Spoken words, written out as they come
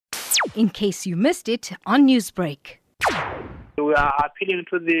in case you missed it on Newsbreak. We are appealing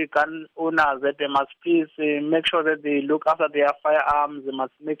to the gun owners that they must please make sure that they look after their firearms. They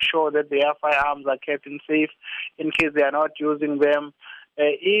must make sure that their firearms are kept in safe in case they are not using them.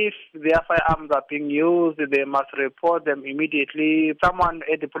 If their firearms are being used, they must report them immediately. Someone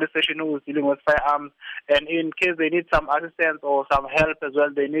at the police station who is dealing with firearms, and in case they need some assistance or some help as well,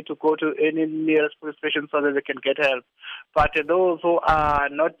 they need to go to any nearest police station so that they can get help. But those who are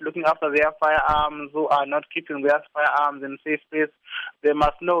not looking after their firearms, who are not keeping their firearms in safe place, they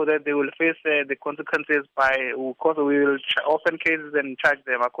must know that they will face the consequences because we will open cases and charge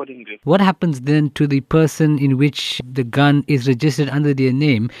them accordingly. What happens then to the person in which the gun is registered under their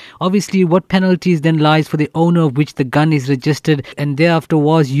name? Obviously, what penalties then lies for the owner of which the gun is registered and thereafter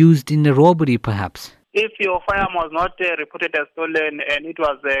was used in a robbery perhaps? If your firearm was not reported as stolen and it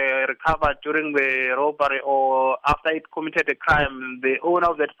was recovered during the robbery or after it committed a crime, the owner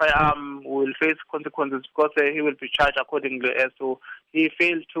of that firearm will face consequences because he will be charged accordingly as to he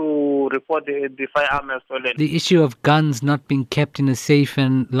failed to report the firearm as stolen. The issue of guns not being kept in a safe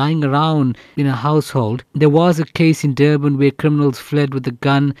and lying around in a household. There was a case in Durban where criminals fled with a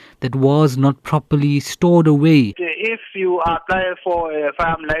gun that was not properly stored away. If you apply for a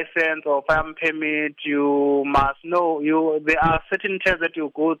firearm license or firearm permit, you must know there are certain tests that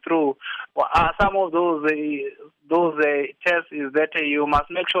you go through. Some of those tests is that you must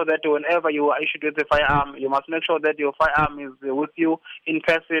make sure that whenever you are issued with a firearm, you must make sure that your firearm is with you in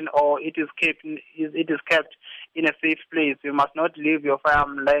person or it is kept in a safe place. You must not leave your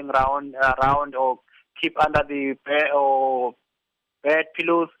firearm lying around or keep under the bed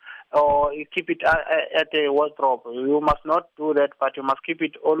pillows, or you keep it at a wardrobe. You must not do that, but you must keep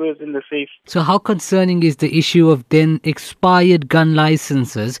it always in the safe. So how concerning is the issue of then expired gun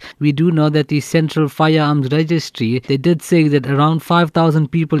licenses? We do know that the Central Firearms Registry, they did say that around 5,000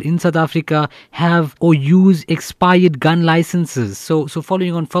 people in South Africa have or use expired gun licenses. So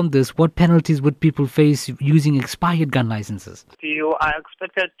following on from this, what penalties would people face using expired gun licenses? You are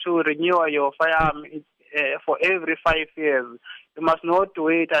expected to renew your firearm for every 5 years. You must not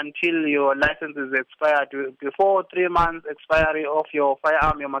wait until your license is expired. Before 3 months expiry of your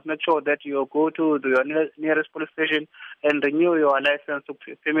firearm, you must make sure that you go to your nearest police station and renew your license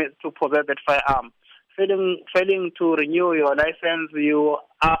to possess that firearm. Failing to renew your license,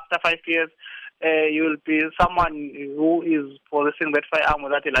 after 5 years, you will be someone who is possessing that firearm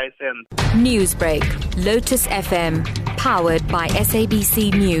without a license. Newsbreak, Lotus FM, powered by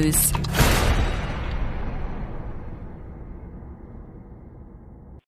SABC News.